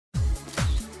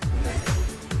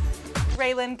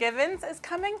Raylan Givens is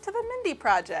coming to the Mindy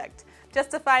Project.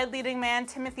 Justified leading man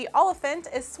Timothy Olyphant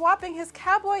is swapping his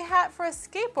cowboy hat for a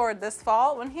skateboard this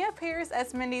fall when he appears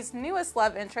as Mindy's newest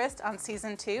love interest on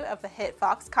Season 2 of the hit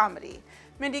Fox comedy.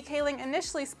 Mindy Kaling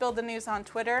initially spilled the news on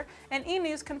Twitter, and E!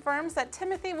 News confirms that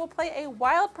Timothy will play a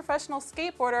wild professional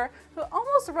skateboarder who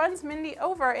almost runs Mindy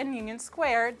over in Union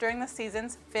Square during the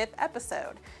season's 5th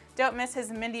episode. Don't miss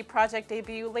his Mindy Project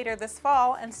debut later this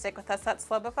fall, and stick with us at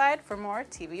Celebified for more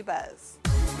TV buzz.